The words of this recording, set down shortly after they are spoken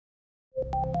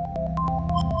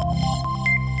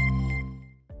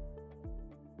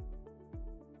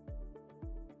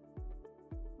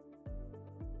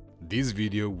This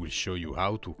video will show you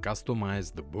how to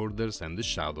customize the borders and the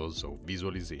shadows of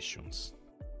visualizations.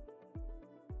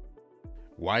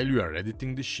 While you are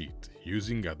editing the sheet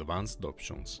using advanced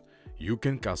options, you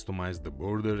can customize the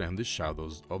border and the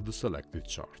shadows of the selected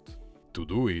chart. To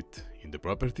do it, in the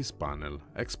Properties panel,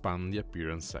 expand the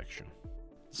Appearance section.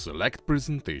 Select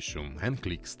Presentation and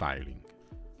click Styling.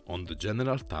 On the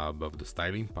General tab of the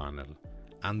Styling panel,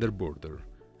 under Border,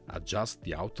 adjust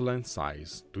the outline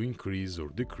size to increase or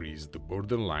decrease the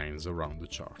border lines around the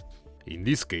chart. In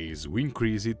this case, we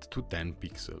increase it to 10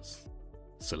 pixels.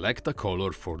 Select a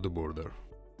color for the border.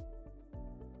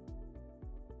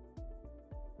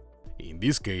 In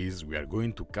this case, we are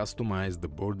going to customize the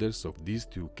borders of these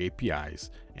two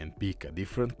KPIs and pick a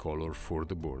different color for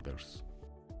the borders.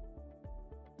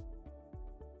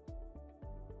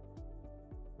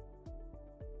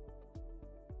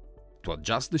 To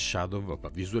adjust the shadow of a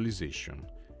visualization,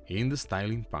 in the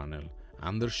Styling panel,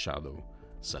 under Shadow,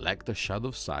 select a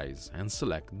shadow size and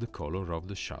select the color of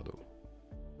the shadow.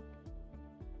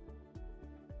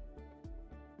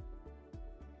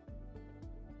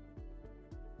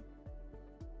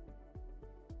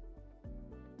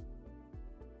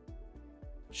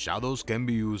 Shadows can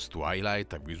be used to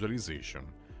highlight a visualization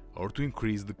or to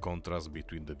increase the contrast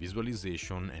between the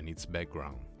visualization and its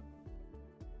background.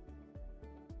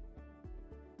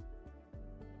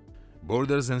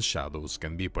 Borders and shadows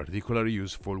can be particularly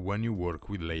useful when you work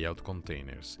with layout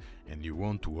containers and you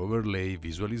want to overlay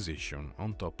visualization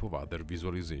on top of other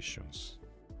visualizations.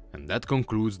 And that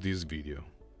concludes this video.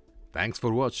 Thanks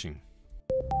for watching!